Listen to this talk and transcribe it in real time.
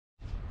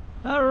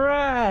All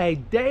right,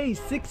 day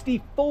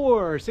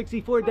 64.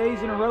 64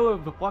 days in a row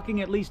of walking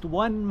at least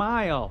 1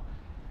 mile.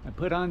 I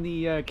put on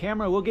the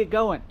camera, we'll get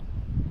going.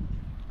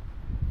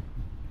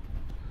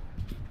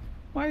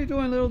 What are you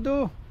doing, little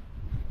dude?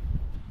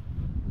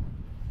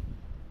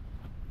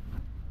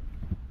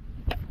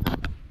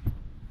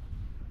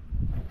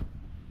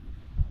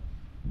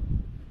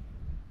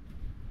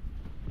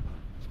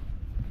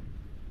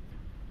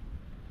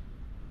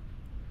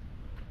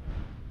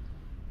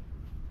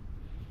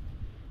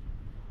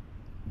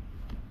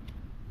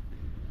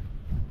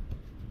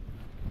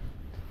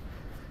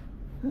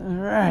 All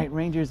right,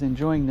 Ranger's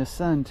enjoying the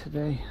sun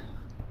today.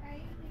 Are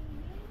you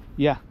leaving?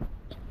 Yeah. Where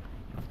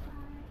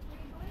are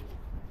you going?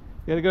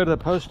 Gotta go to the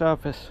post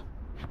office.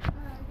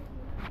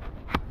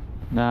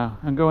 No,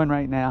 I'm going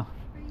right now.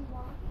 Are you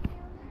walking down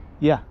there?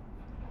 Yeah.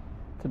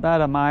 It's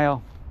about a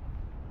mile.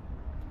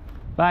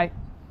 Bye.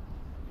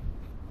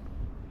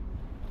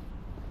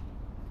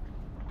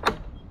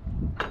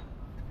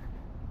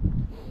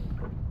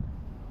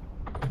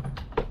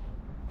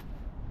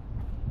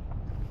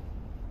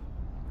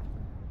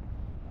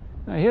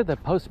 I hear the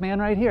postman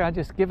right here. I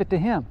just give it to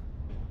him.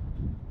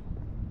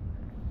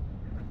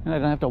 And I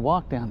don't have to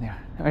walk down there.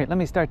 All right, let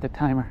me start the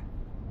timer.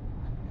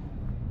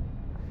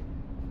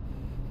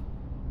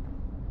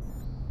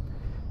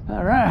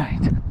 All right.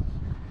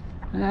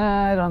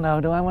 I don't know.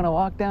 Do I want to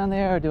walk down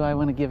there or do I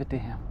want to give it to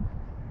him?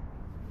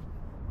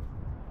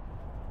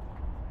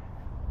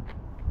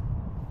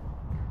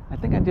 I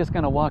think I'm just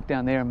going to walk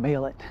down there and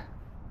mail it.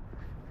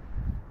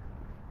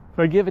 If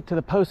I give it to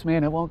the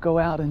postman, it won't go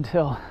out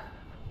until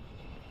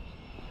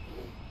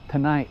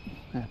tonight.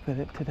 I put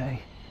it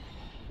today.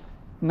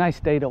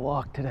 Nice day to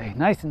walk today.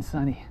 Nice and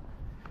sunny.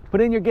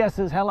 Put in your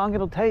guesses how long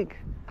it'll take.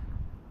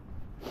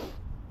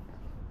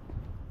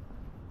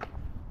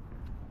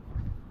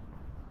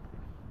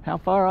 How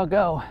far I'll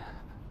go.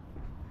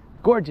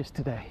 Gorgeous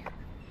today.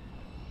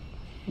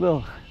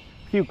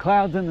 Few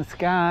clouds in the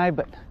sky,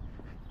 but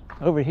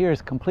over here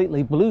is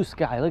completely blue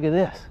sky. Look at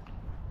this.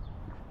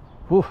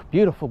 Ooh,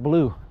 beautiful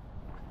blue.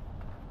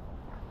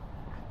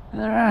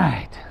 All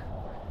right.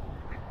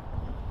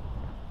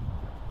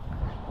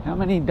 How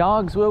many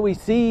dogs will we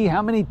see?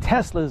 How many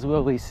Teslas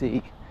will we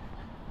see?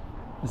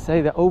 Let's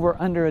say the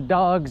over-under of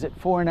dogs at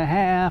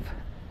 4.5.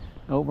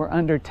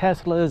 Over-under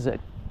Teslas at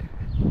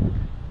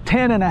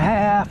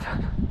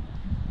 10.5.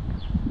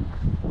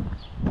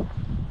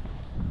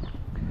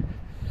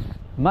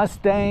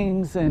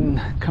 Mustangs and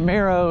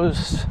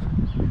Camaros,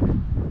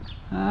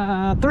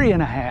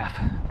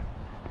 3.5.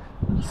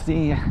 Let's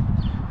see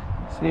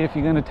if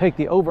you're going to take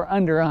the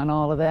over-under on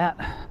all of that.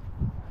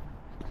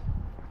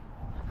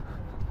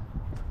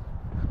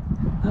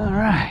 All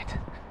right.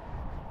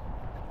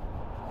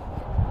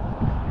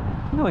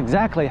 I know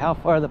exactly how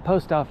far the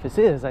post office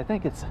is. I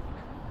think I don't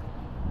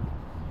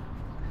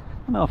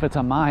know if it's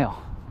a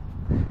mile.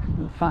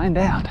 We'll find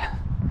out.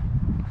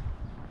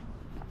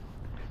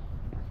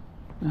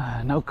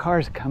 No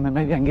cars coming.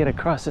 Maybe I can get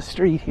across the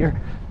street here.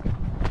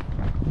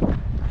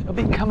 They'll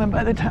be coming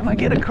by the time I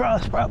get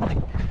across, probably.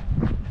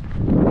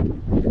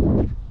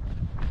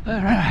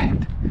 All right.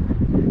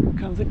 Here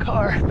comes a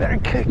car. Better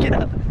kick it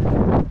up.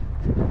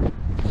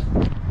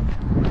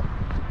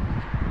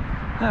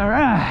 All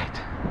right.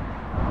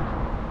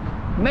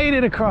 Made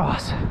it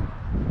across.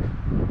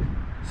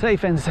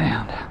 Safe and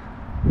sound.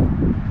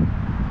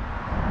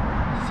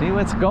 See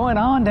what's going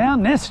on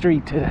down this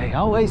street today.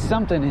 Always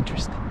something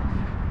interesting.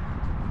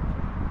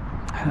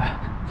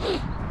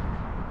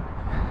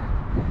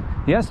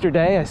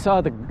 Yesterday I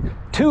saw the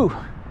two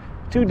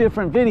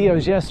different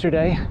videos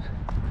yesterday.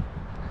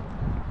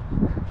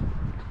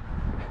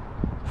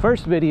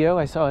 First video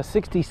I saw a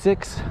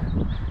 66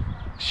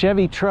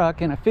 Chevy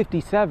truck and a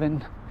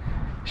 57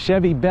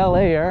 Chevy Bel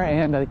Air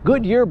and a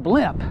Goodyear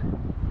blimp.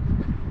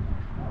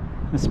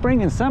 In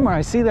spring and summer I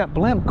see that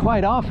blimp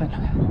quite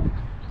often.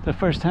 The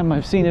first time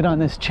I've seen it on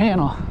this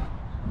channel.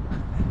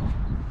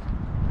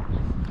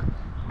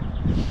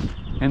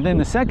 And then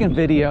the second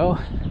video,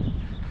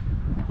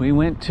 we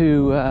went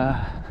to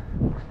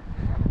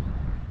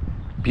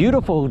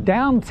beautiful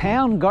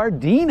downtown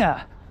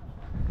Gardena.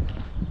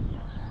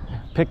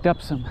 Picked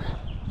up some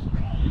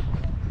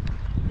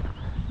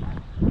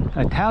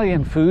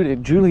Italian food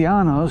at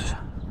Giuliano's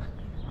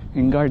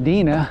in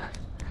Gardena.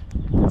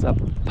 There's a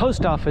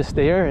post office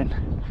there and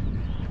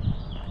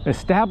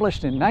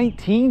established in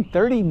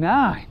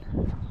 1939.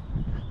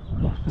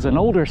 It's an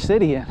older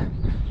city and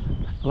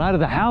a lot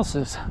of the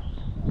houses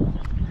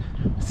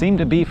seem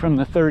to be from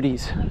the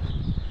 30s.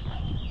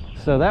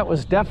 So that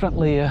was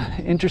definitely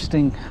an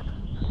interesting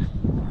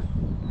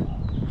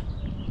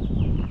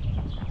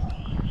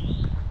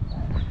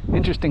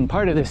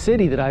part of the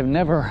city that I've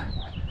never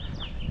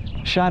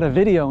shot a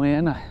video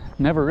in. I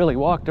never really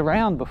walked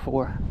around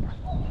before.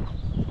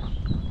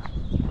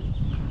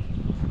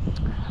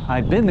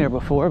 I'd been there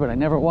before, but I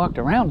never walked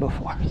around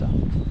before. So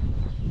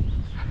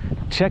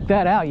check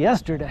that out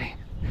yesterday.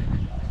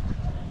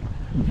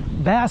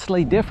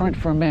 Vastly different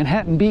from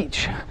Manhattan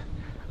Beach,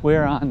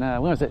 where on,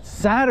 when was it,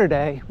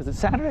 Saturday? Was it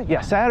Saturday?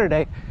 Yeah,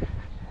 Saturday.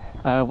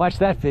 Watch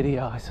that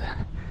video.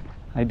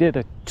 I did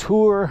a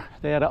tour.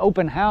 They had an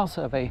open house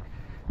of a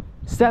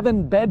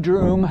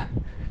 7-bedroom,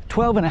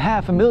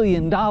 $12.5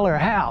 million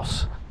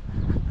house.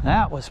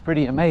 That was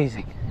pretty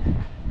amazing.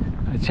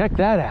 Check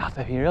that out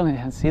if you really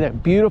see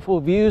that beautiful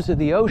views of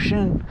the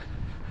ocean.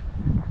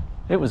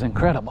 It was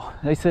incredible.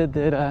 They said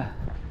that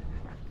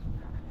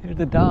here are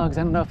the dogs.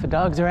 I don't know if the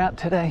dogs are out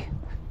today.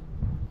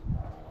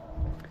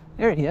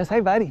 There he is. Hey,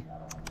 buddy.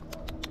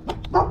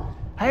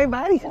 Hey,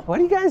 buddy. What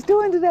are you guys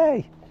doing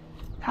today?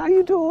 How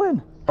you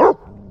doing?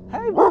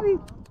 Hey, buddy.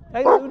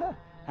 Hey, Luna.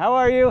 How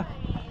are you?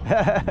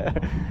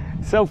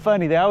 So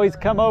funny. They always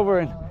come over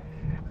and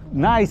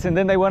nice, and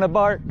then they want to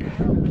bark.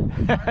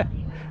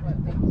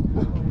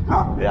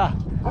 Yeah.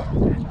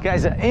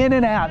 Guys are in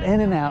and out,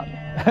 in and out.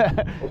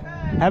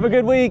 Have a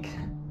good week.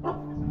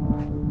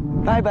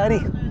 Bye,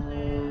 buddy.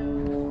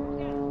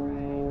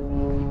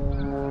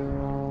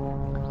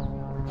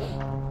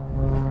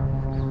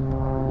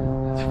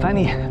 It's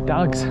funny,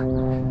 dogs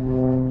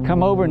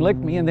come over and lick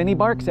me, and then he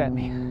barks at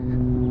me.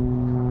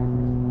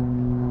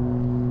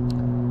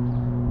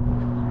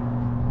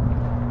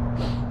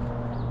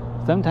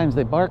 Sometimes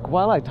they bark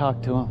while I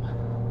talk to them.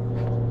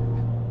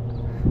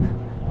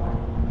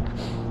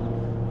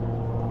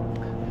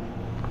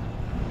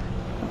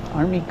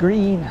 Army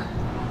green.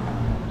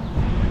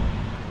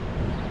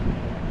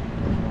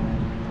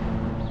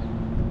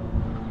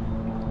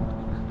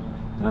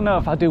 I don't know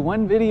if I'll do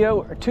one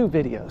video or 2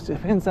 videos.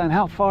 Depends on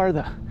how far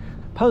the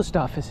post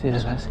office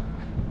is.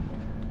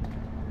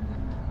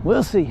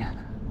 We'll see.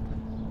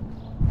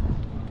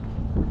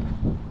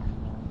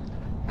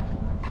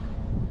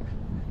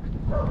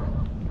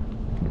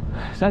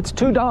 So that's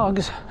 2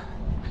 dogs.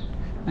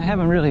 I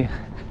haven't really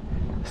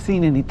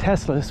seen any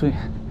Teslas.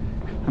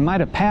 I might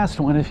have passed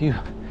one if you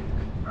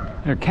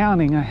are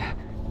counting. I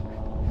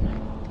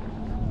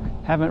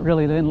haven't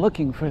really been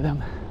looking for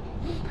them.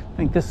 I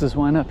think this is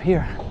one up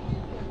here.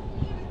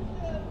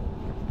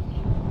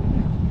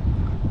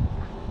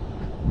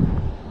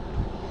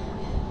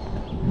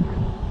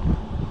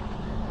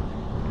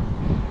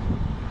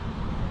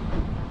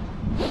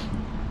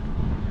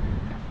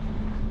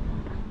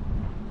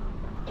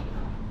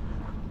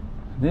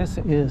 This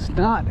is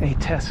not a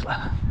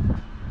Tesla.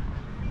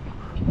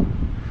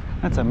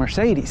 That's a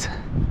Mercedes.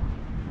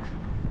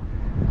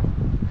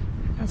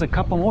 There's a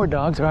couple more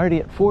dogs. We're already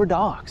at 4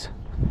 dogs.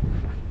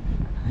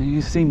 And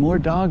you see more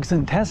dogs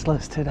than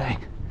Teslas today.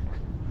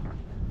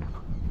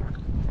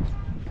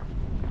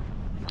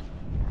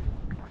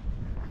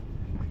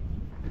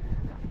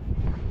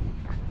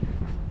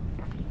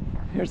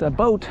 Here's a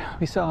boat.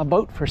 We saw a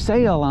boat for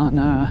sale on,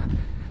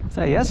 was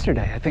that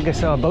yesterday? I think I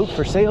saw a boat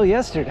for sale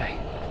yesterday.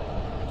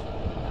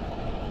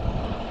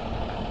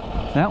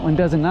 That one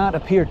does not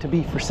appear to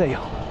be for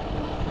sale.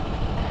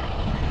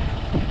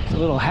 It's a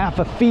little half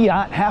a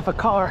Fiat, half a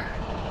car.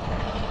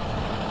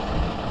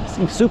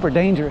 Seems super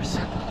dangerous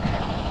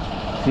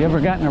if you ever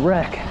got in a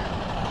wreck.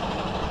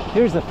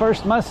 Here's the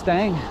first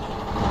Mustang.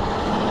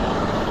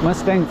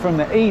 Mustang from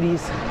the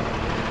 80s.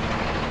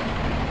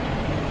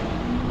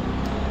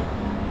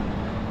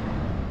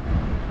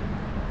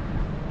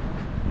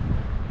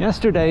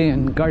 Yesterday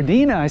in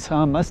Gardena, I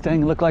saw a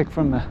Mustang look like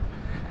from the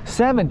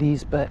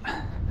 70s, but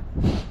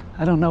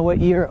I don't know what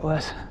year it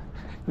was.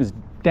 It was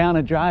down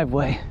a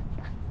driveway.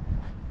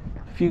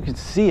 If you could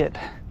see it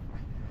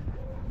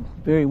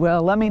very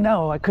well, let me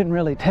know. I couldn't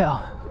really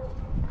tell.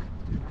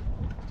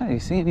 Hey, you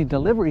see any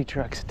delivery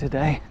trucks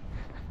today?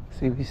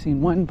 See, we've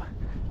seen one,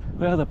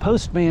 well, the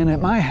postman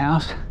at my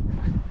house,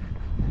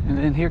 and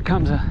then here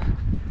comes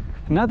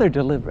another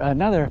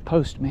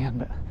postman,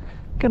 but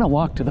I'm gonna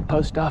walk to the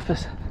post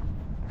office.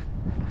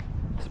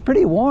 It's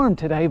pretty warm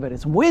today, but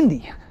it's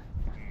windy.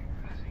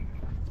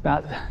 It's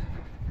about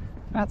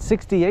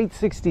 68,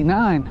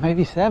 69,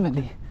 maybe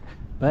 70,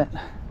 but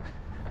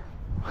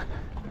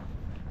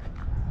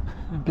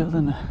they're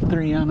building a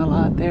 3 on a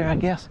lot there, I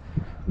guess.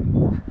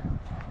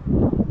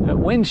 The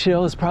wind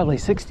chill is probably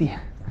 60.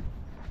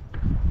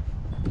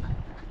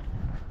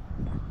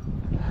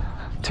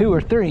 2 or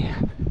 3.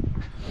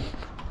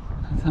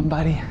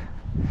 Somebody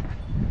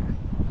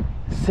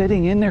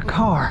sitting in their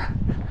car.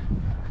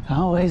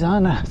 Always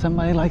on a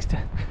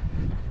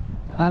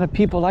lot of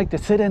people like to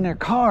sit in their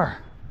car.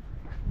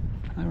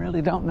 I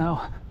really don't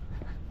know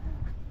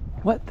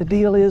what the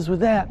deal is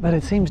with that, but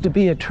it seems to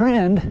be a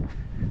trend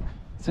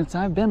since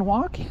I've been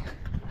walking.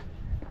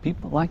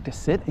 People like to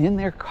sit in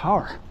their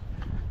car.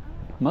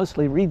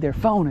 Mostly read their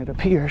phone, it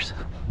appears.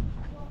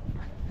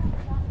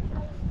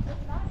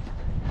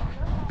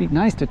 Be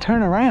nice to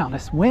turn around.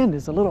 This wind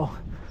is a little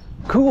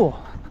cool.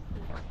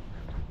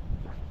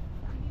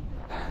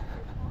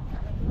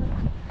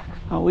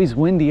 Always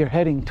windy or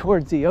heading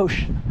towards the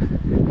ocean.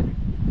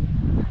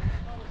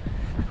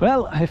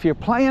 Well, if you're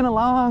playing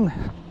along,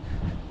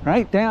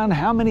 write down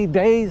how many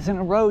days in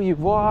a row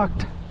you've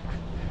walked,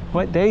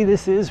 what day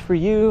this is for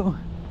you.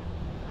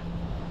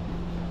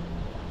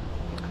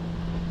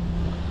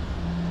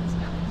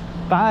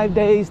 Five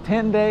days,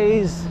 10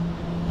 days.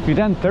 If you've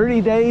done 30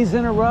 days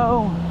in a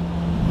row.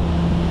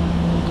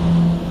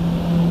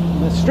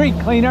 street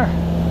cleaner.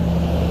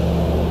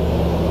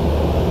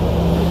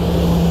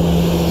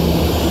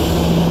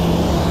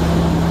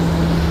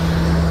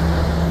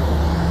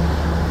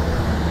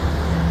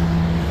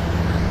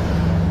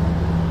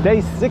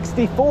 Day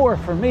 64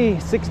 for me,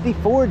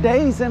 64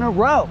 days in a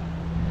row,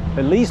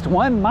 at least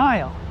 1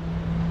 mile.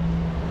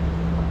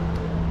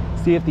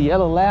 See if the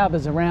yellow lab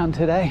is around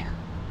today.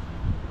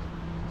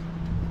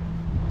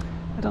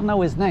 I don't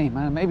know his name,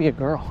 maybe a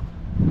girl.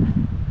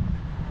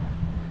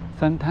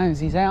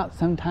 Sometimes he's out,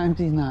 sometimes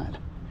he's not.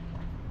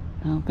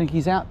 I don't think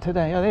he's out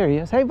today. Oh, there he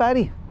is. Hey,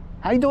 buddy,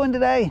 how you doing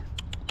today?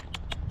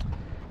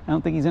 I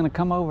don't think he's gonna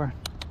come over.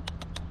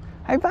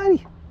 Hey,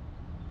 buddy.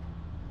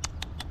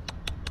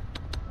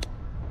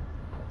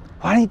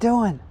 What are you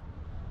doing?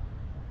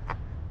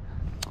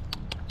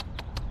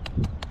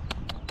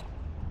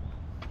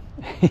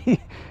 He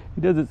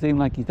doesn't seem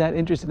like he's that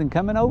interested in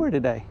coming over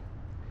today.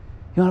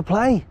 You want to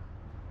play?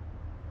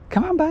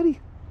 Come on, buddy.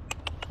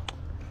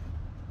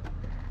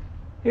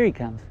 Here he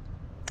comes.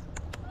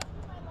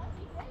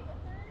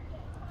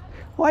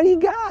 What do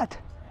you got?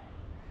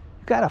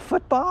 You got a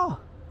football?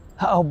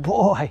 Oh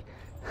boy.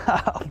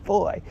 Oh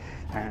boy.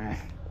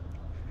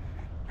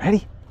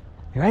 Ready?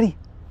 You ready?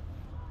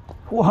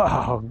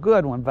 Whoa,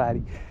 good one,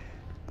 buddy.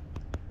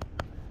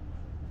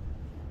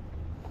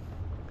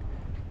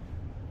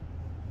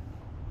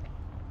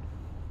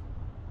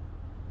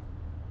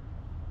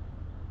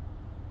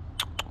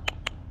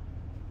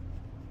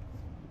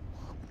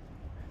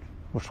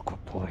 What's a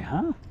good boy,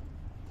 huh?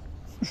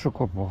 What's a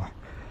good boy?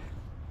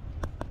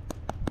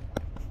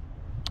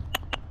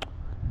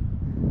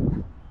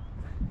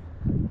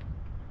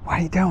 What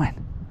are you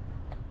doing?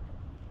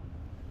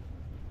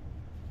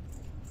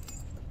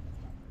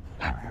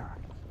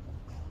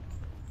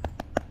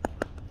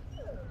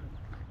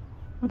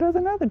 Well, there's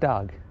another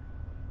dog.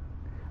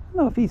 I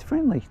don't know if he's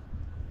friendly.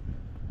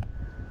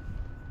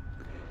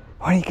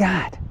 What do you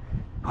got?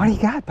 What do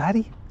you got,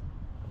 buddy?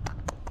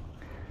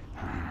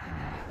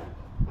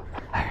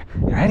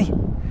 You ready?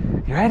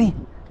 You ready?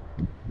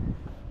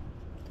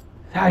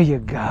 There you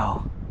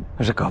go.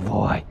 There's a good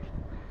boy.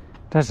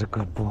 That's a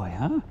good boy,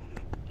 huh?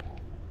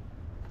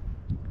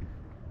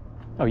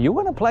 Oh, you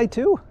want to play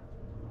too?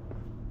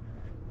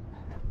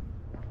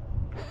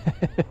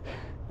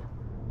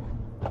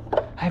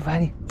 Hi,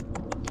 buddy.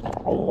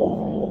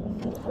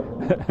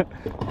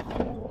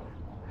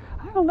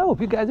 I don't know if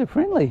you guys are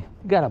friendly.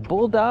 You got a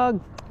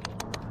bulldog?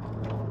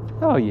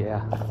 Oh,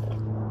 yeah.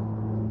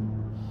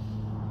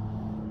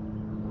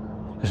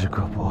 That's a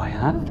good boy,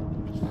 huh?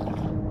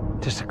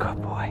 Just a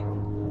good boy.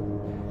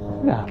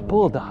 You got a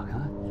bulldog,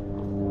 huh?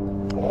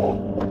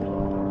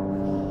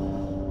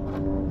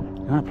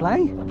 You want to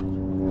play?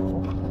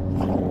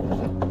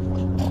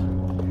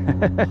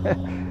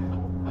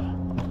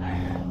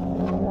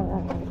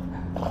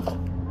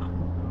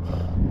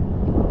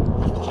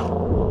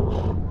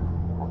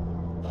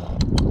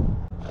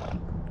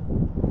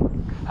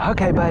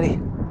 Okay, buddy.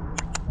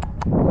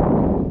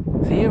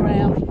 See you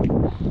around.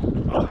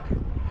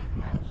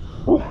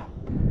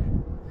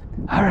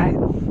 All right.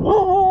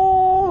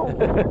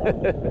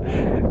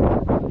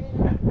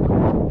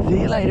 See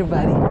you later,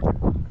 buddy.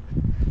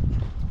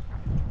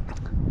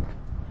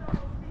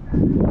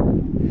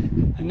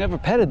 I never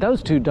petted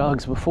those two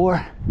dogs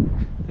before.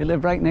 They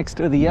live right next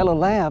to the yellow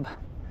lab.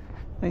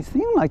 They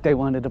seemed like they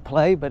wanted to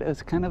play, but it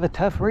was kind of a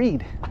tough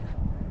read.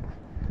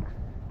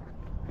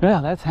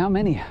 Well, that's how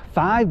many?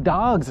 5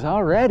 dogs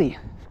already.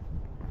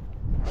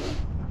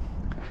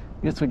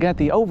 Guess we got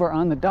the over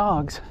on the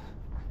dogs.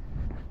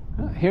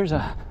 Here's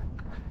a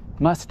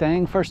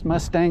Mustang, first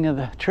Mustang of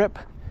the trip,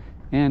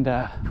 and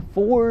a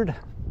Ford.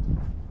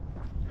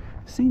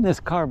 Seen this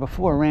car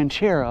before,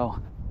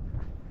 Ranchero.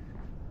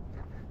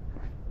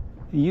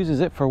 He uses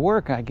it for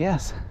work, I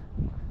guess.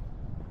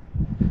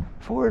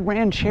 Ford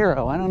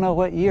Ranchero. I don't know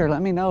what year.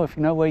 Let me know if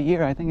you know what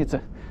year. I think it's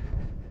a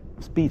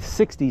must be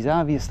 60s,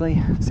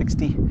 obviously.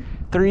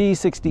 63,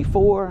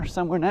 64,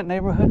 somewhere in that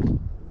neighborhood.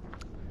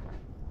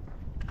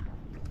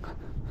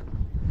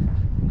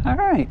 All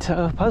right,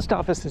 so post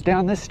office is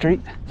down this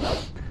street.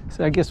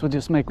 So I guess we'll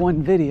just make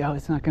one video.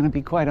 It's not going to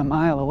be quite a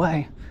mile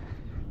away.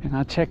 And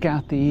I'll check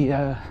out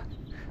the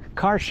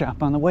car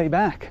shop on the way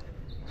back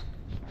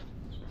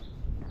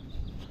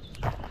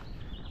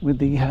with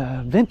the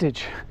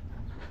vintage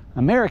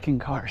American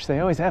cars. They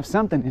always have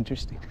something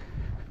interesting.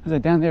 I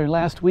was down there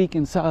last week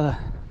and saw the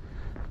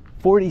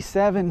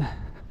 47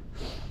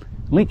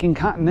 Lincoln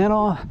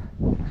Continental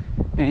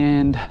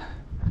and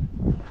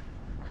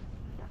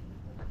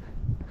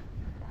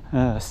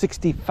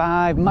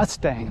 65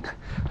 Mustang.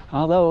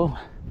 Although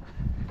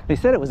they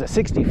said it was a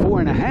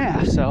 64 and a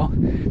half, so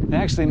they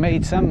actually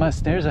made some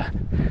There's a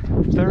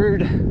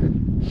third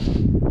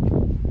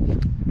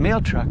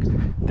mail truck.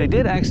 They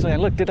did actually, I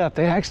looked it up,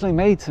 they actually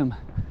made some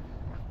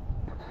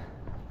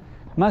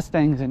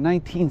Mustangs in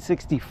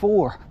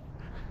 1964.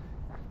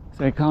 So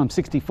they call them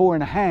 64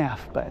 and a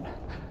half, but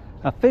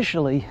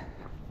officially,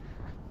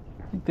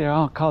 I think they're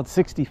all called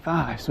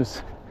 65s.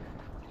 Was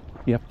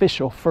the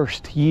official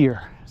first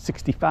year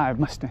 65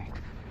 Mustang.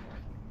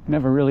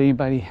 Never really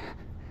anybody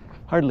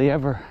hardly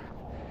ever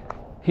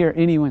hear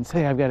anyone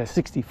say, I've got a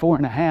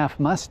 64.5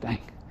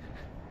 Mustang.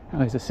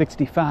 Always a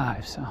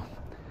 65. So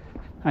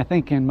I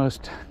think in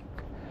most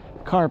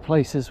car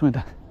places, when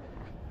the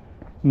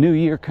new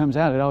year comes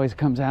out, it always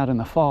comes out in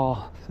the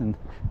fall. And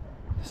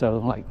so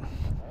like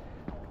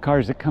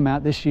cars that come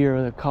out this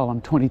year, they call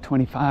them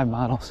 2025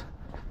 models.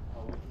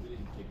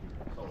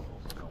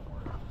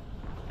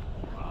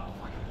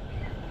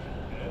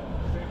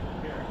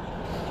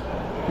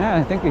 Yeah,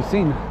 I think we've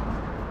seen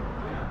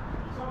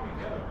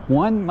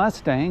one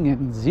Mustang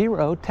and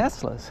 0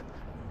 Teslas,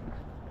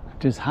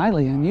 which is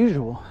highly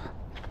unusual.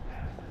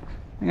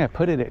 I think I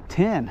put it at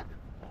 10.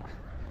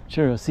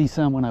 Sure, you'll see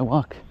some when I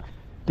walk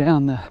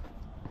down the...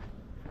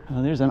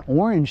 Oh, there's an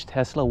orange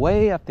Tesla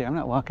way up there. I'm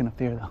not walking up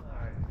there though.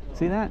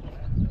 See that?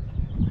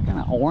 Kind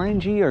of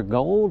orangey or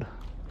gold.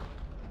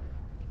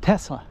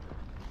 Tesla.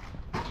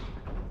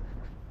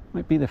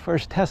 Might be the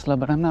first Tesla,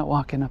 but I'm not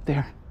walking up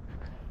there.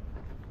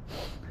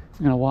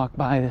 I'm gonna walk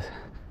by this.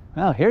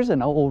 Well, here's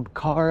an old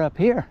car up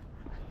here.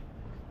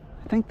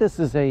 I think this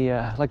is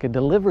a like a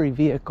delivery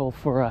vehicle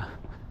for a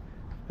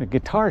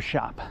guitar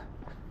shop.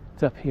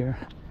 It's up here,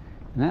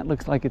 and that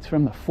looks like it's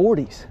from the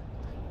 40s.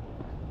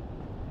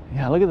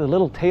 Yeah, look at the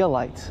little tail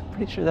lights.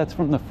 Pretty sure that's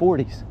from the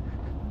 40s.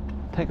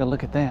 Take a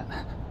look at that.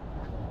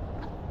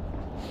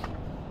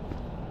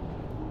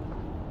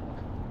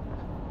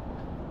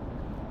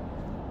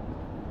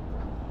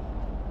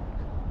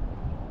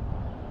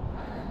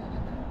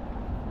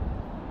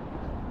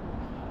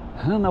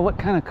 I don't know what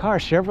kind of car.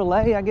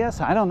 Chevrolet, I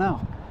guess? I don't know.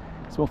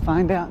 So we'll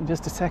find out in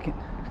just a second.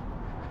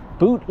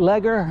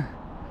 Bootlegger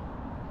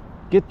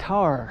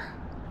guitar.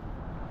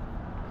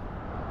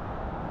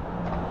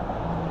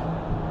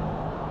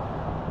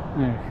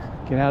 There,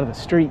 get out of the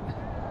street.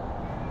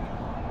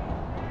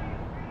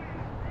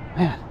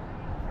 Man.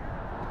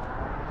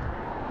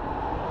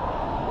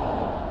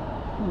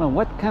 I don't know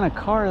what kind of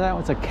car that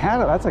was. A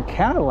Cadillac. That's a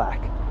Cadillac.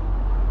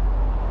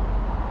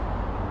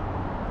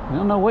 I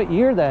don't know what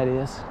year that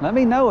is. Let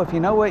me know if you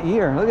know what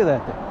year. Look at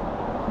that thing.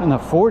 In the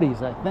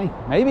 40s, I think.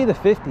 Maybe the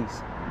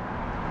 50s.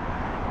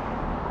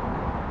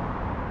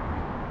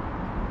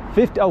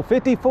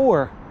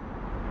 54.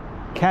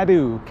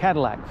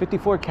 Cadillac.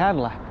 54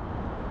 Cadillac.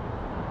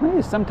 Maybe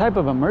it's some type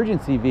of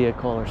emergency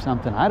vehicle or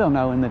something. I don't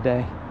know in the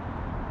day.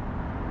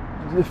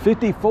 The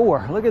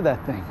 54. Look at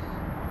that thing.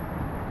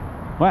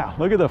 Wow,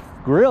 look at the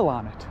grill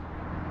on it.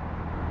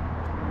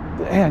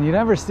 Man, you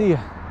never see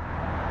a...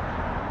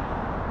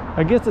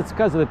 I guess it's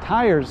because of the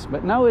tires,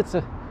 but no, it's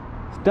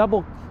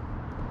double.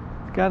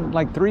 It's got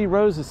like 3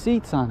 rows of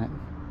seats on it.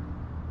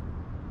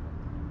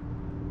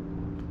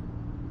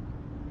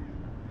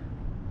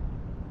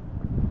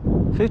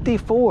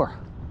 $54.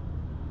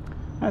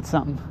 That's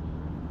something.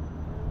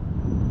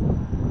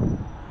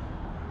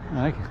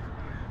 I can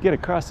get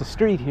across the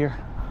street here.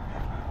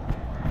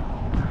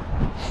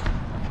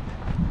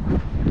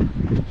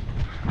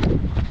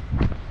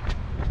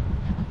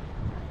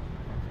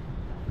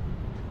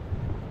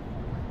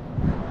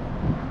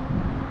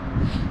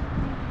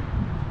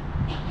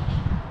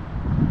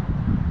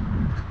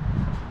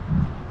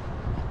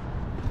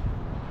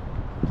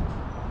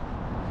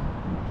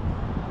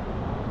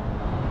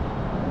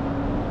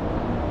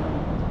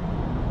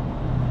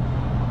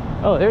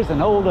 Oh, there's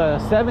an old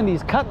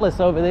 70s Cutlass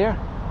over there.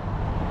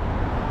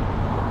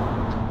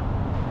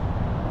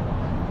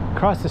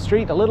 Across the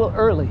street a little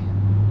early.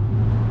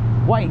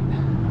 White.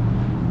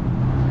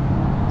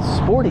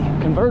 Sporty,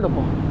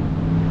 convertible.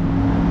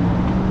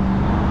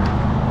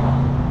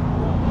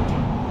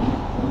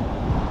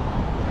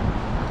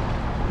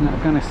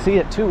 Not gonna see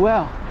it too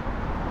well.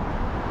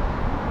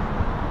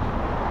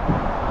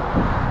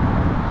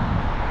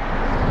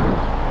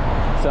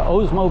 It's an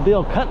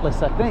Oldsmobile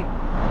Cutlass, I think.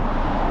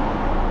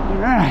 All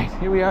right,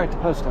 here we are at the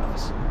post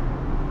office.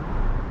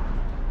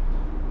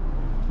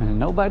 And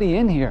nobody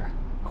in here.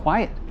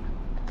 Quiet.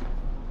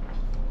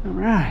 All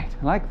right,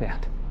 I like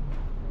that.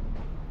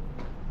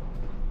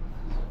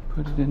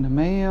 Put it in the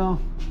mail.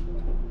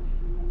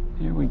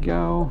 Here we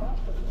go.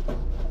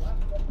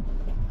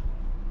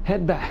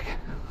 Head back.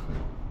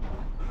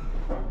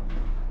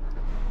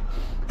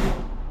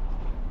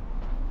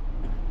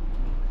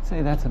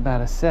 Say that's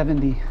about a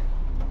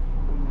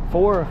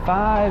 74 or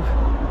 5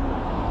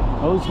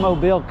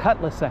 Oldsmobile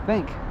Cutlass, I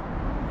think.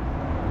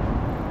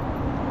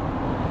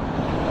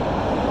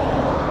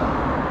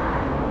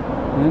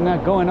 And I'm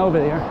not going over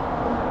there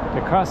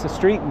to cross the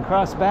street and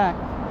cross back.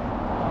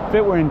 If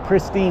it were in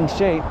pristine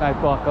shape, I'd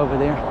walk over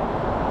there.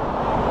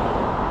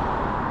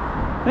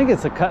 I think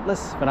it's a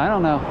Cutlass, but I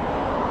don't know.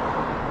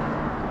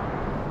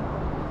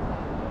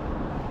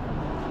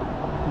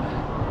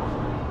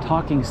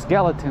 Talking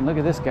skeleton, look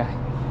at this guy.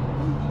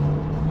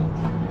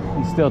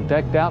 He's still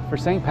decked out for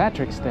St.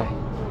 Patrick's Day.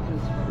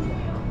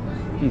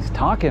 He's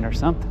talking or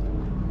something.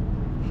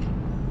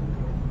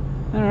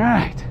 All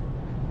right,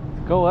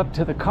 go up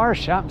to the car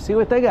shop and see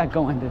what they got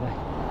going today.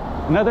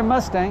 Another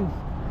Mustang.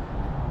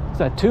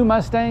 So 2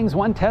 Mustangs,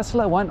 1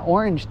 Tesla, 1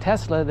 orange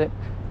Tesla that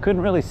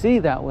couldn't really see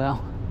that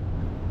well.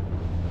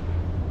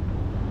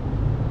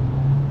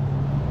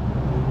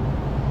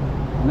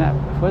 And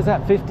that, was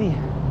that 50?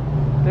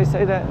 They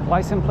say that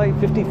license plate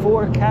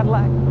 54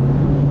 Cadillac?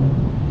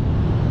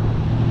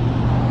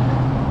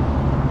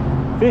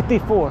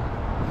 54.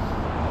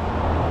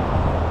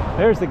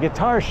 There's the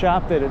guitar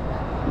shop that it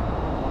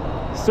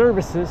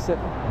services at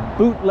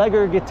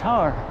Bootlegger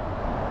Guitar.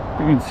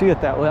 You can see it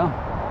that well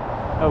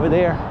over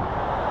there.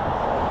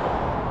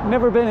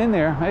 Never been in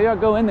there. Maybe I'll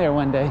go in there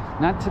one day.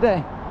 Not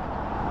today.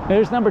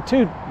 There's number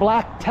 2,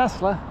 black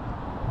Tesla.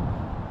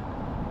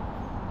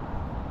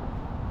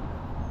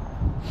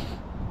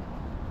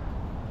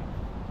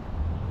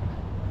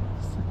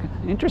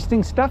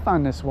 Interesting stuff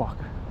on this walk.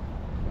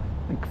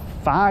 Like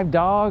 5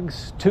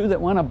 dogs, 2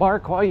 that want to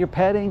bark while you're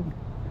petting.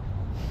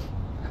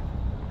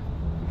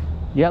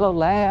 Yellow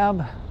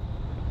lab.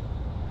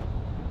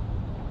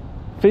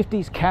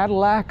 50s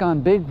Cadillac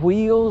on big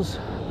wheels.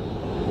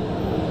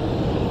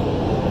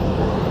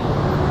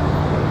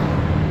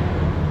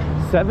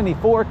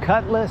 '74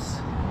 Cutlass.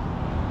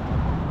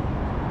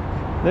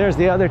 There's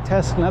the other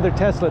Tesla, another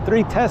Tesla.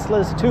 3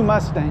 Teslas, 2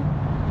 Mustang.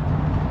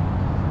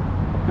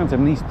 That's a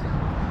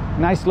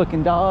nice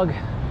looking dog.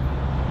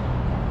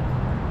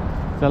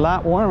 It's a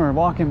lot warmer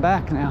walking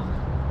back now.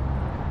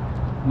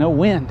 No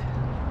wind.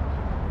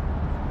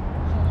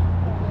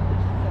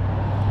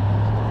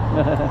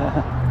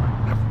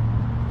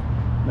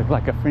 Look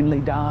like a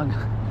friendly dog.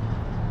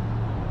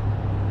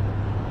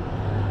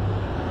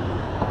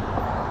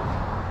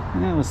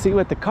 Now we'll see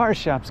what the car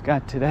shop's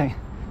got today.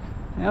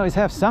 They always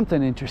have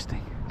something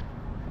interesting.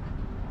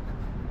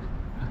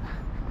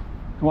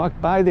 I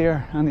walked by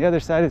there on the other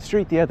side of the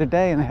street the other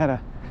day and they had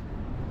a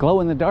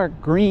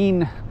glow-in-the-dark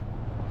green,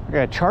 like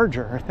a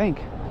Charger, I think.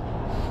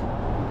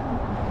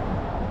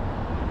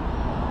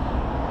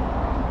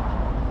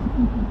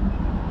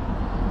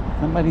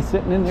 Somebody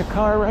sitting in their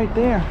car right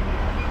there.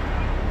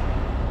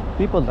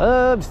 People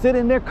love to sit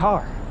in their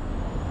car.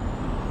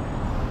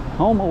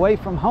 Home away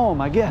from home,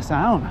 I guess.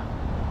 I don't know.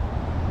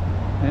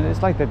 And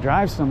it's like they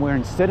drive somewhere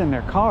and sit in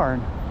their car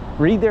and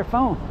read their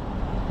phone.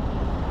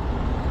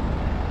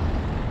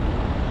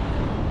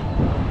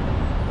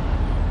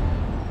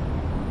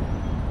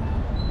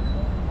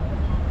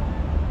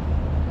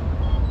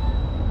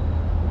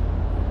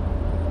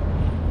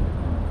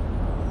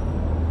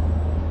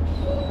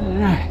 All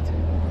right.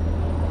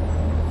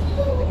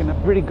 Making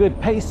a pretty good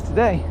pace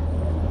today.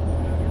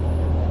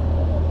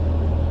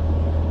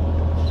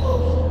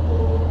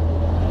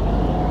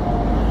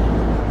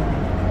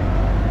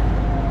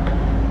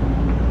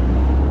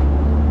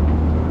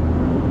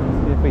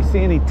 See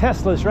any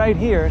Teslas right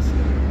here. It's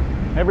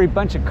every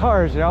bunch of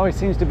cars, there always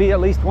seems to be at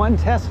least one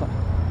Tesla.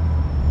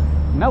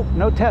 Nope,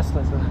 no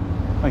Teslas.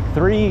 Like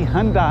 3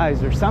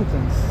 Hyundais or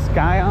something,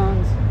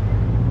 Scions.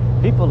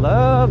 People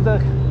love the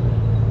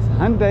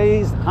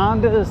Hyundais,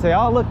 Hondas, they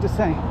all look the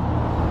same.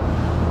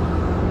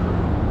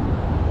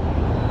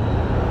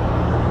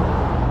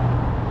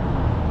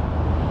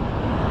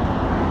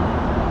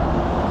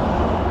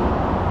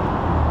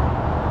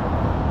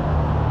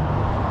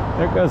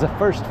 There goes a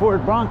first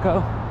Ford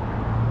Bronco.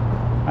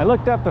 I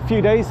looked up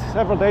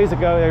several days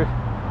ago,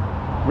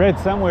 I read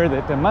somewhere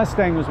that the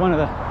Mustang was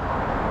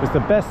was the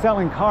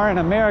best-selling car in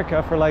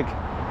America for like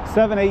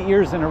 7-8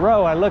 years in a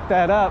row. I looked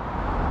that up.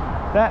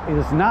 That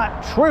is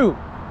not true.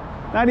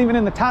 Not even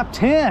in the top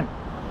 10.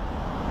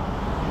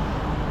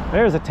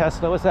 There's a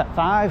Tesla. What's that,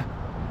 5?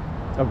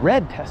 It's a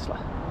red Tesla.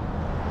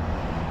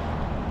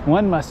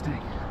 1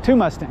 Mustang. 2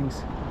 Mustangs.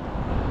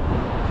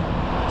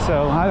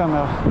 So I don't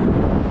know.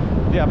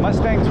 Yeah,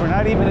 Mustangs were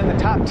not even in the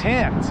top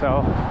 10.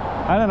 So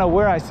I don't know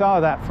where I saw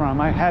that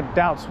from. I had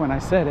doubts when I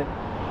said it.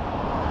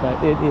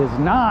 But it is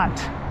not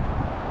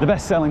the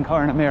best-selling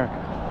car in America.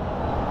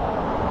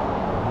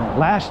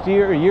 Last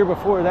year, a year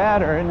before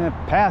that, or in the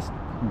past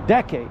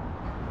decade,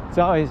 it's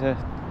always a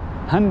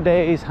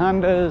Hyundais,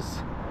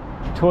 Hondas,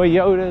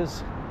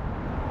 Toyotas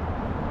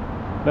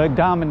that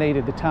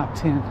dominated the top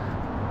 10.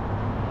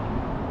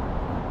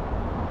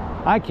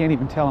 I can't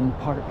even tell them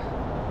apart.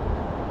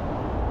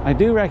 I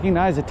do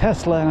recognize a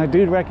Tesla, and I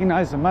do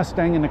recognize the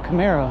Mustang and the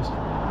Camaros.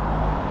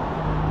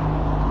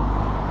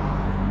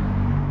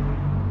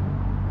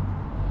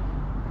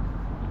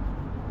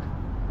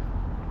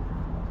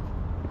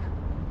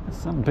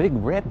 Some big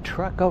red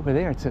truck over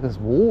there. It says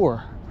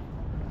war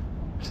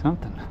or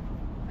something. I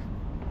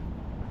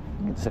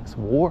think it says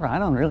war. I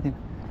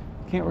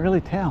can't really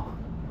tell.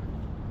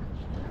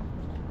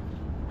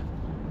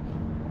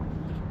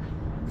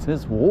 It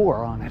says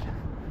war on it.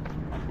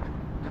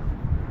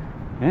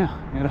 Yeah,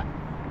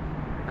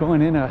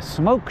 going in a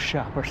smoke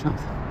shop or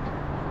something.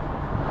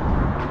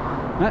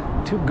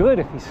 Not too good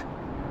if he's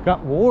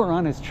got war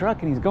on his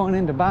truck and he's going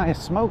in to buy a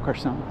smoke or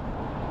something.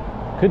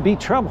 Could be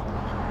trouble.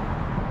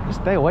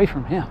 Just stay away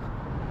from him.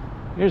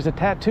 Here's a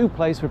tattoo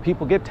place where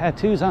people get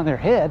tattoos on their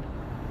head.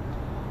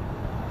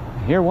 I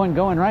hear one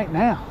going right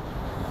now.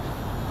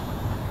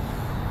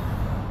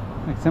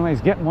 Like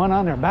somebody's getting one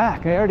on their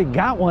back. They already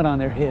got one on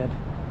their head.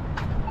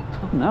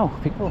 Oh no,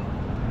 people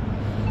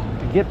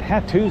get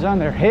tattoos on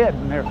their head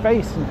and their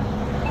face.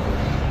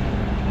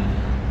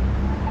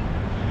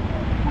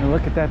 And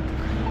look at that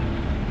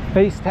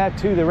face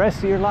tattoo the rest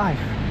of your life.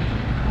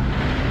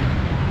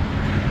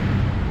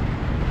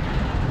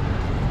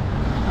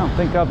 I don't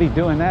think I'll be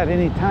doing that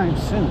anytime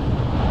soon.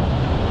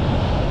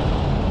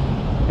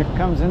 Here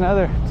comes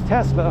another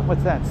Tesla.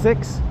 What's that,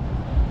 6?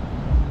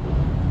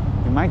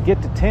 You might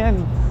get to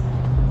 10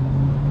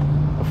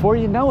 before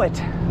you know it.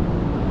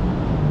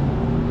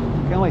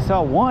 I only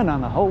saw one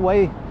on the whole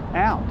way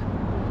out.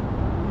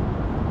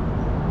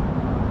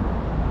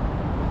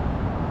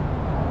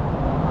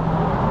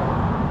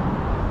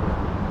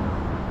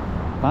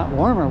 A lot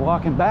warmer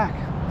walking back.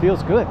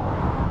 Feels good.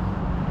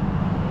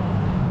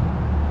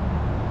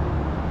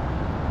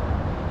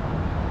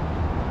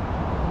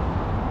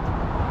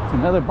 It's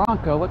another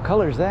Bronco. What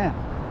color is that?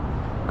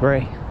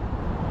 Gray.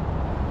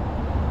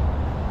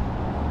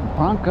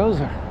 Broncos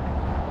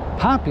are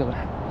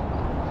popular.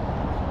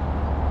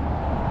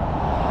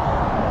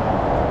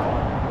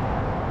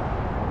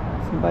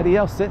 Somebody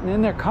else sitting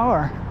in their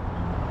car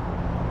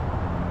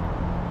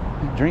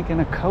drinking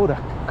a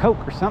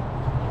Coke or something.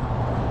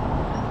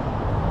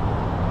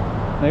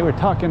 They were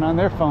talking on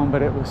their phone,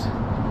 but it was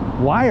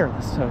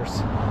wireless, so it's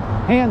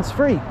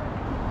hands-free.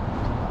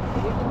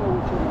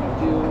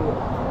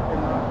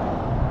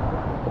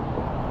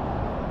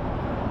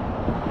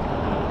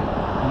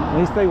 At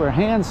least they were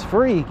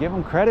hands-free. Give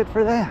them credit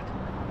for that.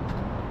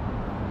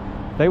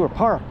 They were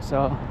parked,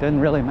 so it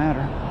didn't really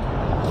matter.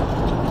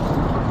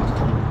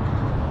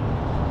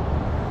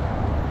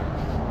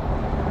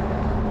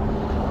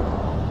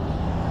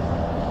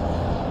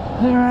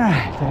 All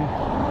right.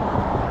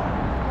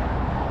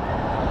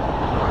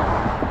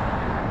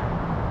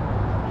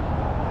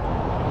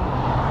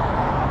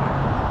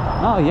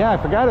 Oh yeah, I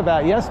forgot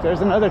about yesterday.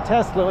 There's another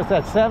Tesla. What's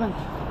that, 7?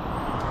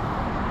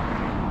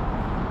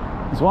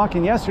 I was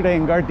walking yesterday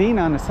in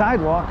Gardena on the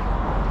sidewalk,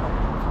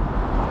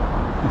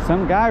 and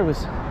some guy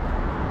was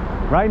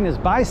riding his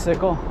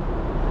bicycle.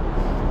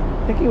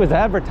 I think he was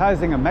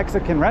advertising a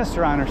Mexican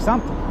restaurant or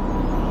something.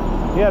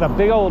 He had a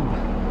big old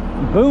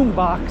boom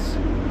box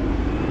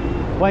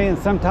playing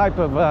some type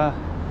of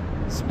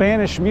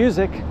Spanish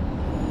music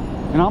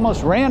and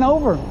almost ran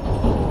over him.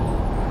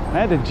 I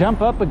had to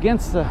jump up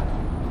against the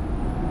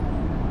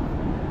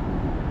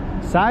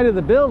side of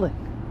the building.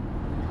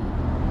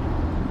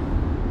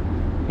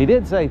 He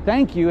did say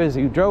thank you as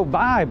he drove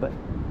by, but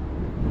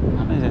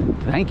I mean,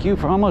 thank you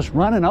for almost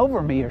running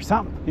over me or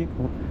something. He,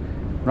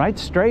 right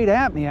straight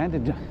at me. I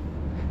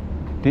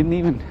didn't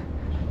even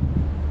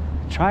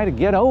try to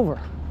get over.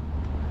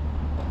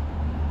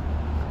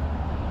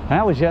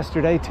 That was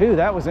yesterday too.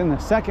 That was in the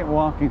second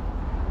walk in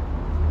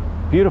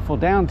beautiful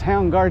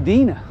downtown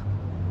Gardena.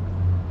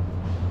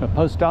 A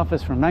post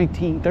office from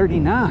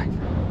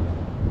 1939.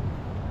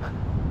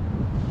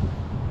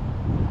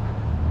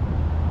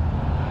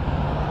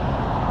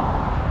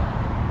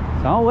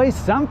 There's always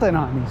something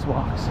on these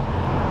walks.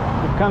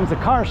 Here comes the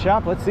car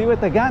shop. Let's see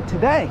what they got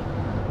today.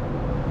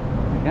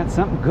 They got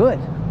something good.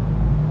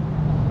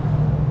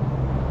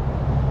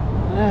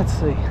 Let's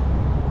see.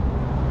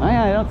 Oh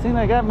yeah, I don't think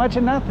they got much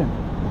of nothing.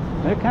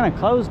 They're kind of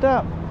closed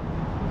up.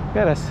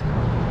 Got a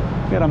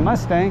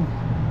Mustang.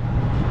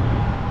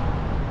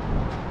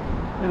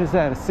 What is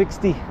that, a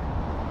 60? I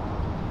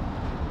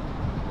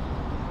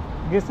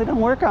guess they don't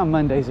work on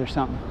Mondays or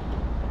something.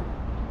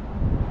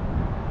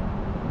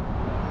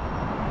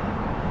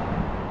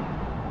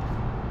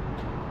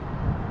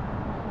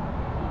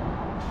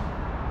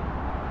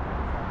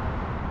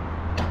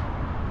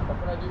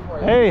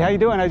 Hey, how you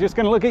doing? I was just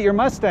going to look at your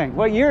Mustang.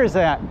 What year is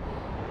that?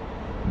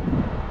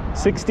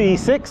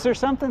 66 or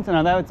something?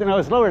 No, it's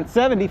lower. It's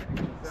 70,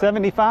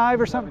 75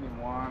 or something.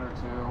 71 or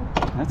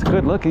 2. That's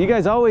good looking. You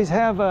guys always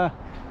have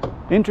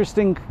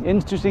interesting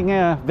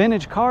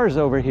vintage cars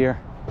over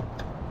here.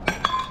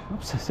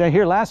 Oops. So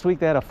here last week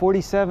they had a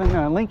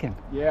 47 Lincoln.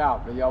 Yeah,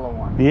 the yellow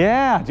one.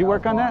 Yeah. Did you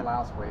work on that?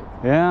 Last week.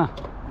 Yeah.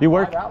 You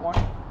worked? That one.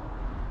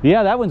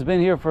 Yeah, that one's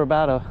been here for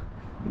about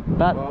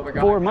well, the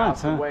guy 4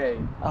 months, passed huh? away.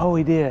 Oh,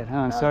 he did. Oh,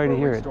 I'm sorry to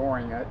hear it.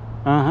 Restoring it.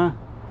 Uh-huh.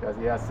 Because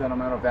he has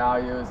sentimental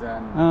values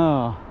and.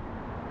 Oh.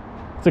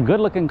 It's a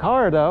good-looking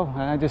car, though.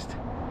 Yeah,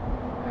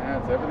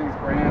 everything's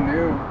brand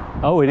new.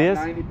 Oh, it is?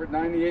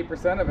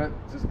 98% of it.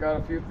 Just got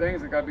a few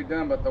things that got to be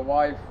done, but the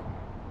wife,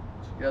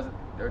 she doesn't.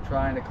 They're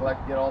trying to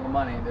get all the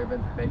money. They've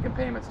been making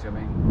payments to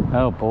me.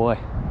 Oh boy.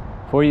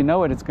 Before you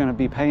know it, it's going to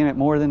be paying it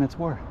more than it's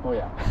worth. Oh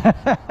yeah.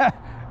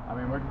 I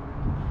mean, we're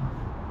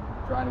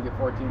trying to get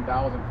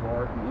 $14,000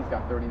 for it, and he's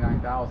got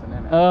 $39,000 in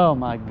it. Oh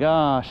my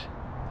gosh.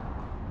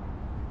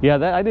 Yeah,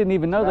 that I didn't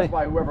even know That's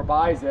why whoever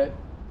buys it,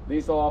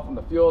 these all from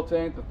the fuel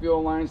tank, the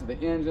fuel lines, to the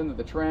engine, to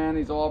the trim,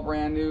 these all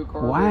brand new.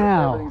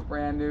 Wow. Everything's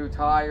brand new.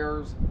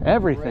 Tires.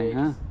 Everything, brakes.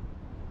 huh?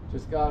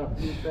 Just got a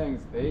few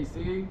things. The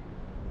AC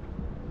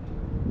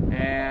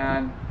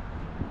and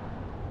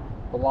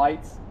the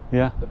lights.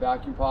 Yeah. The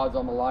vacuum pods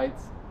on the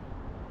lights,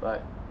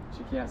 but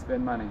she can't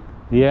spend money.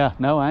 Yeah.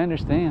 No, I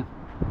understand.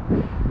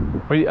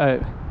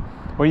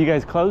 Were you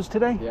guys closed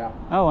today? Yeah.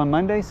 Oh, on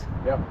Mondays?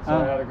 Yep. So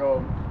I had to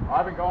go.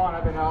 I've been gone.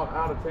 I've been out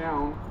of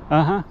town.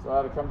 Uh-huh. So I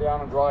had to come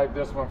down and drive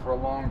this one for a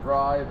long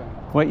drive. And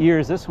What year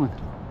is this one?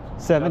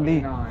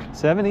 79.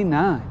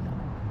 79.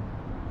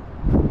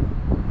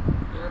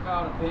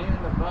 found a pain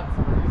in the butt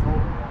some of these older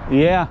ones.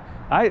 Yeah,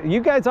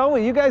 you guys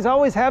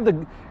always have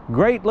the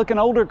great looking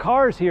older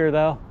cars here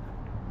though.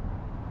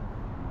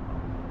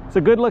 It's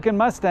a good looking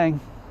Mustang.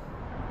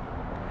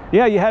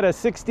 Yeah, you had a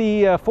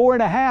 64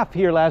 and a half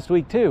here last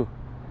week too.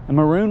 A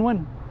maroon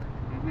one.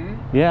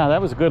 Yeah,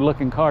 that was a good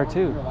looking car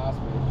too.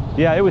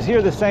 Yeah, it was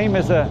here the same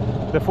as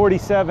the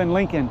 47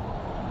 Lincoln.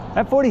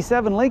 That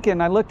 47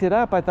 Lincoln, I looked it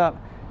up, I thought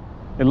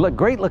it looked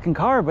great looking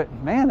car, but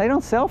man, they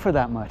don't sell for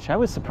that much. I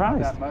was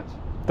surprised. Not that much?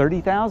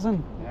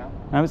 30,000? Yeah.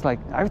 I was like,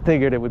 I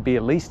figured it would be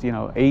at least, you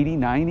know, 80,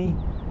 90.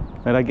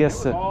 But I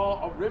guess it was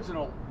all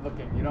original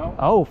looking, you know?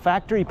 Oh,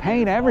 factory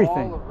paint,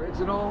 everything. All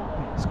original.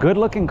 It's a good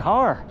looking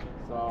car.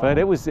 So, but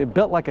it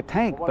built like a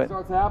tank. What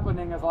starts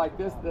happening is like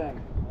this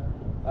thing.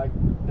 Like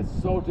it's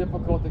so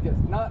difficult to get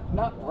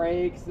not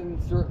brakes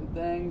and certain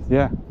things.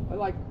 Yeah. But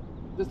like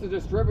just a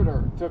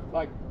distributor took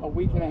like a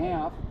week and a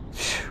half.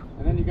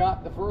 And then you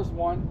got the first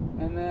one,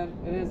 and then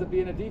it ends up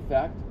being a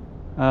defect.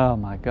 Oh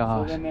my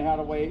gosh. So then they had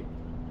to wait.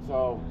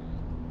 So.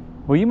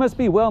 Well, you must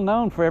be well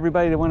known for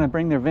everybody to want to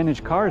bring their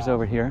vintage cars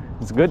over here.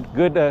 It's good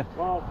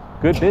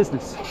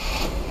business.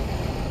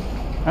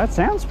 That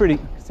sounds pretty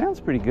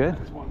good. I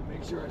just want to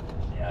make sure.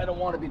 I don't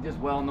want to be just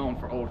well known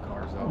for old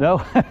cars, though.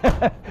 No.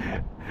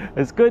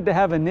 It's good to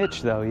have a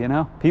niche, though. You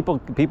know, people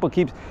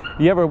keep.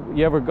 You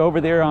ever go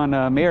over there on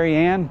Mary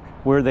Ann,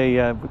 where they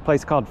a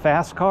place called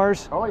Fast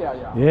Cars? Oh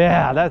yeah.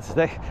 Yeah,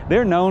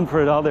 they're known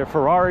for all their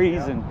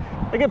Ferraris, and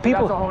they get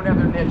people. That's a whole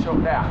other niche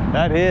of that.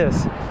 That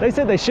is. They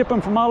said they ship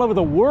them from all over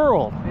the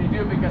world. They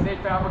do, because they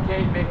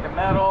fabricate, make the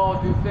metal,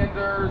 do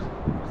fenders.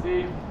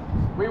 See,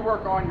 we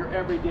work on your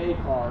everyday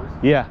cars.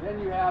 Yeah. Then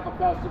you have a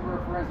customer,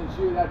 for instance,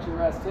 that's your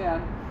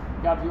S10.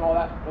 Got to do all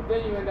that, but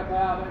then you end up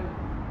having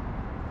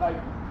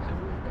like.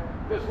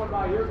 This one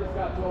right here just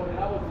got told me.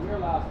 I wasn't here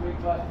last week,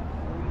 but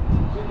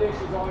she thinks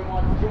she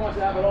wants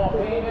to have it all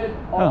painted,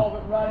 all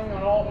of it running,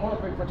 and all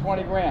perfect for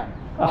 20 grand.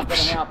 Not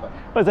gonna happen.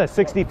 What's that,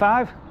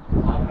 65? I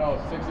don't know,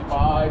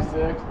 65, 6.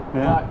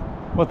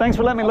 Yeah. Well, thanks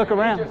for letting me look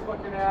around. You're just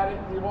looking at it,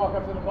 and you walk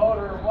up to the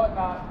motor and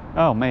whatnot.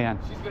 Oh man.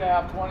 She's gonna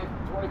have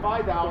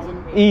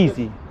 25,000.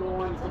 Easy.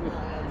 Going from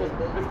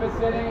it's been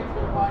sitting. It's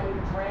gonna find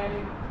it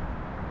training.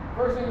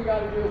 First thing you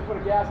got to do is put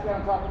a gasket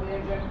on top of the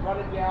engine, run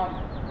it down,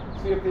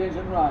 see if the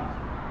engine runs.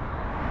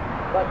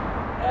 But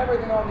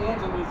everything on the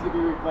engine needs to be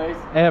replaced.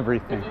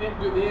 Everything. If you didn't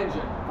do the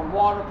engine, from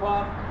water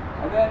pump,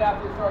 and then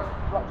after you start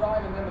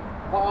driving, then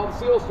all the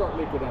seals start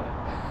leaking in it.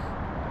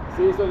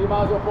 See, so you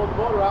might as well pull the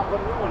motor out and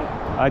put a new one in.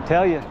 I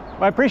tell you.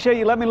 Well, I appreciate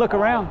you letting me look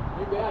around.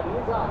 You bet,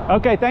 anytime.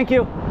 Okay, thank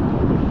you.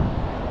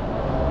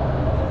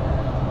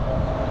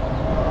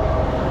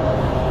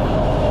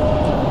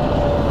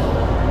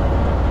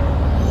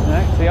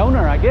 That's the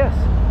owner, I guess.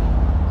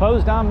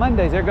 Closed on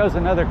Mondays. There goes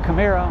another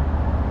Camaro.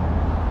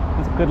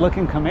 It's a good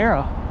looking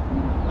Camaro.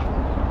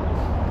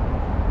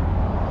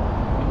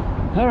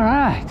 All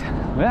right,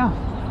 well,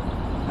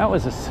 that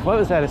was what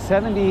was that, a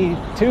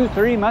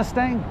 72.3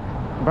 Mustang?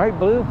 Bright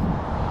blue.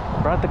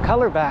 Brought the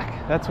color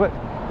back. That's what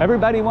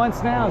everybody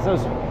wants now, is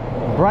those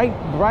bright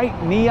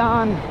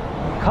neon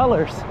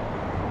colors.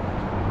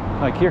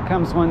 Like here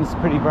comes one that's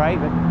pretty bright,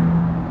 but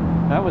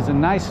that was a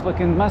nice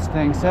looking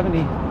Mustang. 70,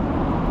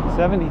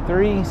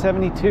 73,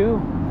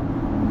 72,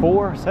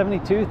 4,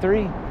 72,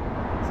 3.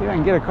 See if I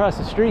can get across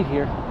the street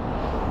here.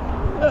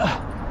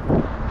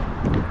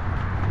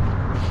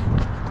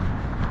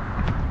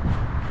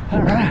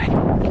 All right.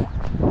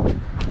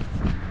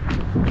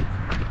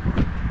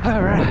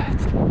 All right.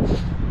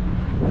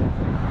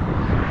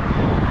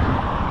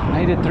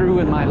 Made it through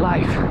with my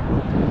life.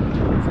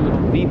 It's a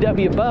little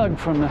VW Bug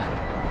from the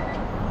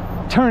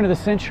turn of the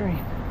century.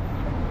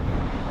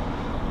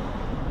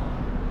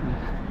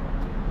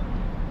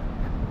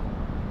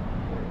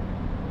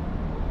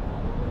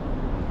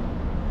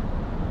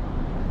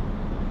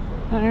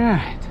 All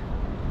right.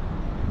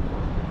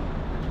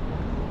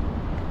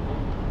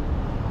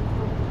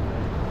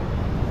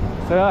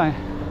 So I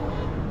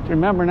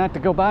remember not to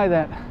go by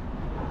that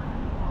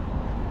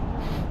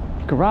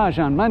garage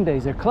on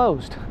Mondays. They're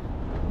closed.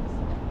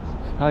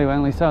 Probably I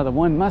only saw the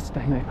one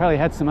Mustang. They probably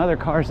had some other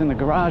cars in the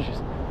garages.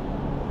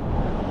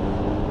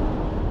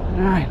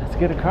 All right, let's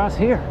get across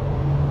here.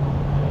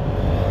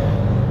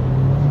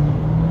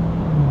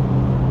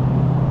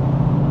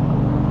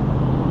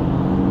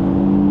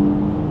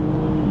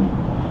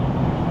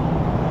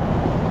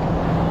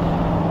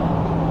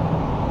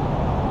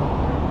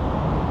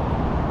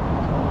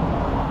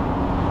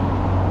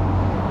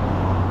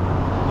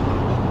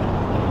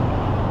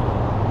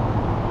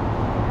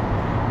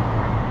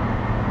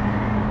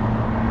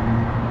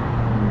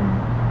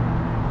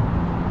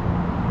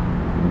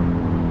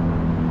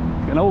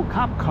 An old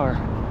cop car.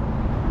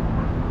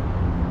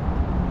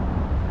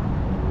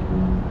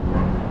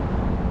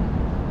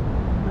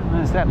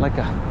 What is that, like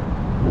a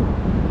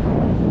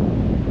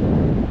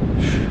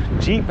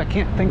Jeep? I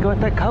can't think of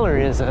what that color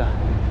is. Is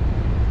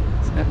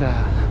that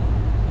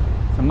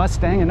it's a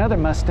Mustang, another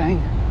Mustang.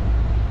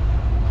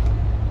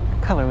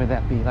 What color would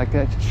that be? Like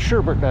that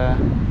sherbet,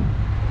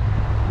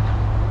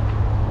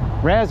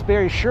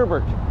 raspberry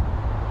sherbet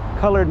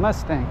colored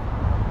Mustang,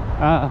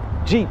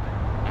 Jeep.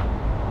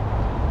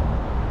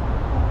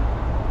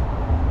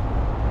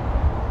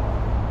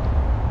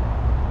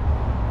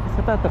 It's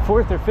about the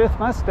 4th or 5th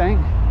Mustang.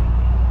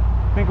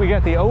 I think we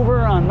got the over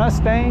on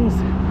Mustangs,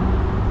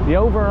 the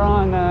over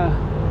on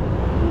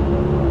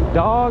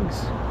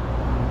dogs.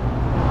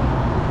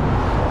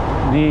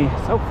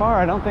 So far,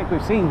 I don't think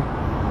we've seen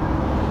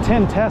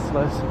 10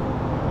 Teslas,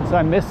 so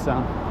I missed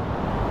some,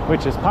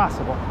 which is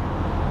possible.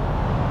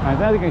 I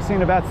think we've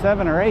seen about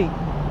 7 or 8.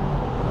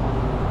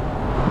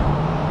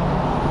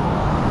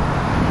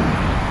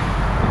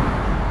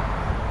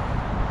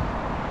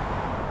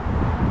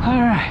 All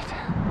right,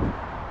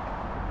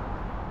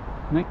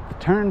 make the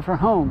turn for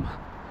home.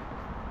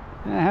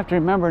 And I have to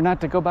remember not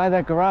to go by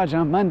that garage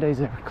on Mondays.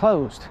 They're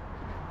closed.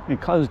 They're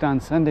closed on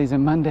Sundays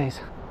and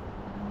Mondays.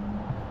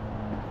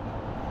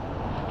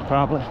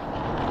 Probably.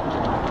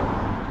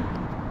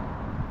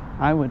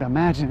 I would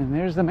imagine. And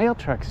there's the mail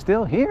truck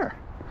still here.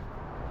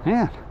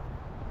 Man.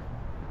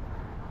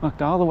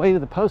 Walked all the way to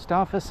the post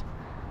office,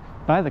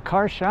 by the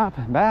car shop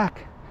and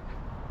back.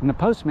 And the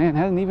postman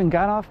hasn't even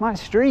got off my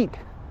street.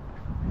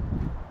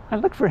 I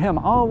looked for him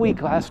all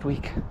week last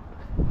week.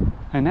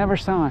 I never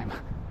saw him.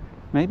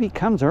 Maybe he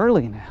comes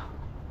early now.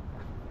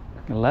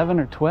 11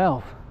 or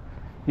 12.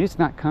 He used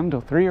to not come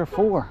till 3 or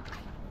 4.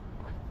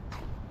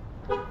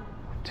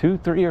 2,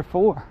 3 or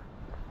 4.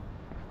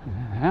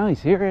 Now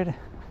he's here at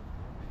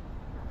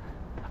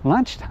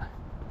lunchtime.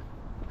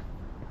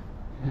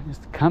 He's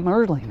come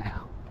early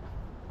now.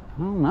 I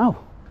don't know.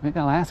 Maybe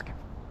I'll ask him.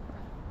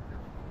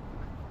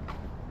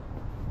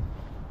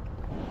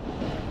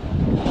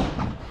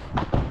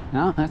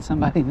 No, that's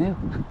somebody new.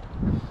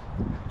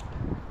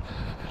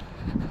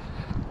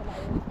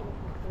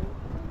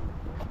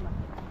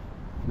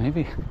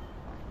 Maybe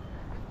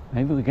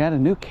we got a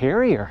new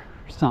carrier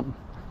or something.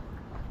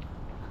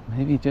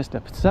 Maybe just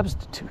a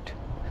substitute.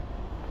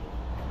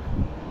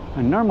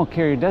 A normal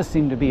carrier does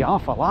seem to be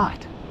off a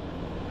lot.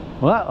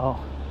 Uh-oh.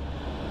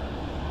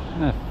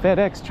 A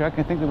FedEx truck,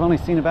 I think we've only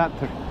seen about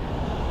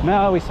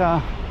we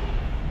saw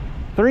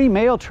 3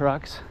 mail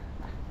trucks,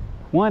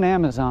 1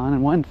 Amazon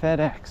and 1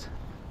 FedEx.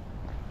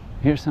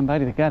 Here's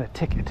somebody that got a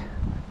ticket.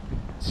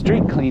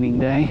 Street cleaning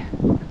day.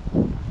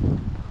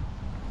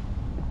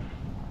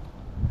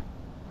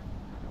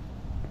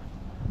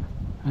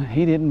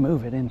 He didn't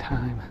move it in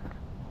time. I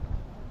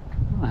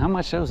don't know how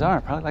much those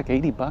are, probably like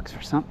 80 bucks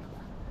or something.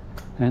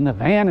 And the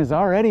van is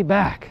already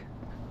back.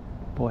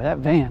 Boy, that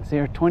van's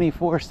there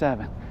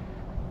 24/7.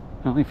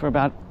 Only for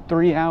about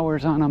 3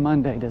 hours on a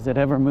Monday does it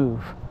ever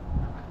move.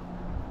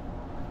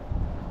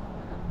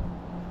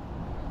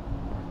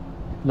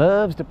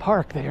 Loves to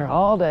park there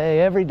all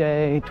day, every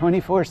day,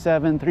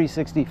 24/7,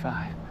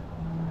 365.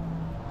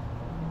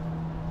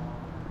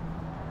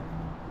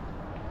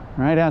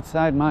 Right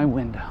outside my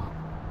window.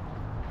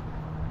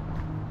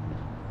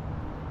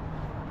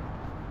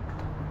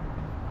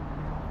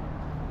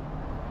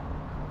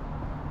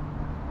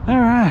 All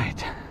right.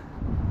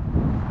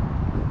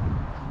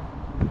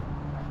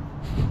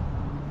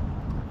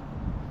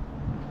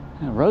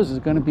 Now, rose is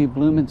going to be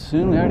blooming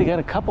soon. We already got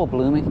a couple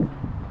blooming.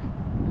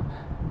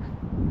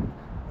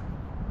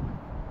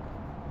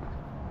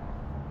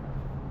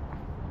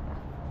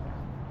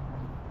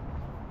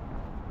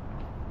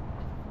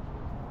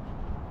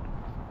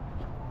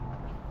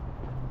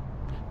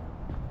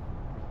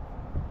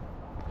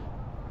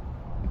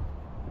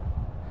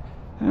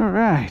 All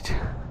right.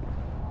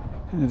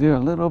 Gonna do a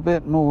little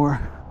bit more.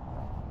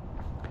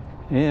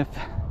 If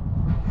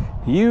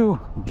you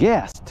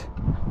guessed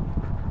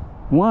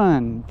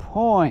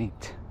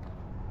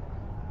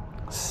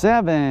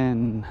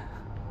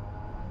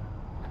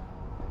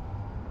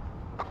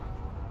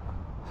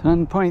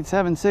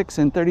 1.76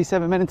 in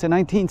 37 minutes and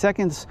 19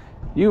 seconds,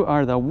 you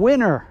are the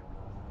winner.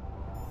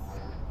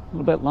 A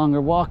little bit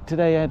longer walk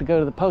today. I had to go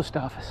to the post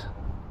office.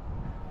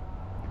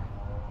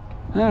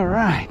 All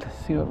right,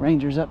 let's see what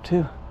Ranger's up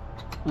to.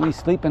 Oh, he's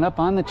sleeping up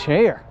on the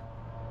chair.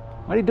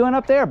 What are you doing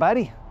up there,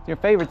 buddy? It's your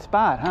favorite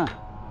spot, huh?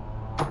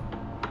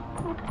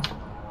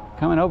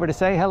 Coming over to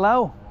say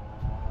hello?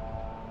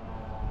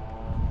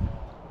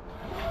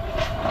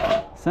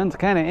 Sun's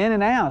kind of in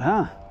and out,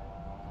 huh?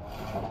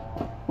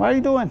 What are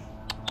you doing?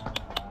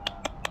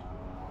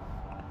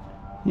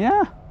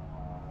 Yeah?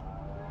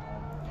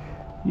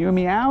 You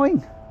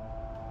meowing?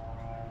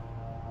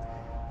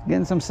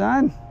 Getting some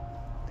sun?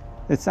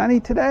 It's sunny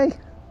today?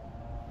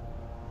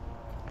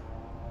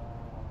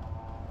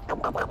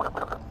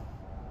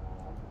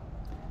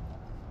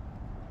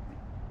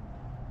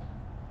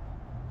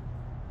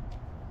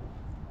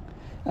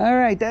 All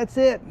right, that's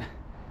it.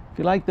 If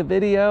you like the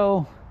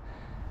video,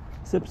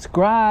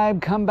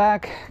 subscribe, come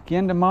back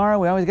again tomorrow.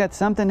 We always got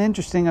something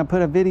interesting. I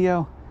put a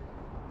video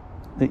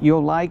that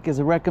you'll like as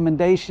a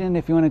recommendation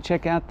if you want to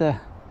check out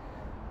I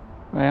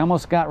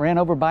almost got ran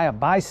over by a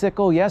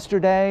bicycle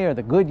yesterday, or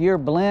the Goodyear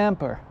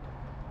blimp, or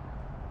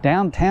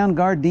downtown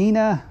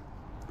Gardena.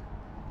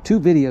 2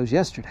 videos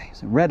yesterday.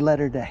 It's a red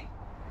letter day.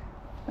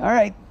 All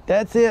right,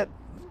 that's it.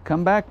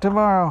 Come back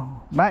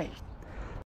tomorrow. Bye.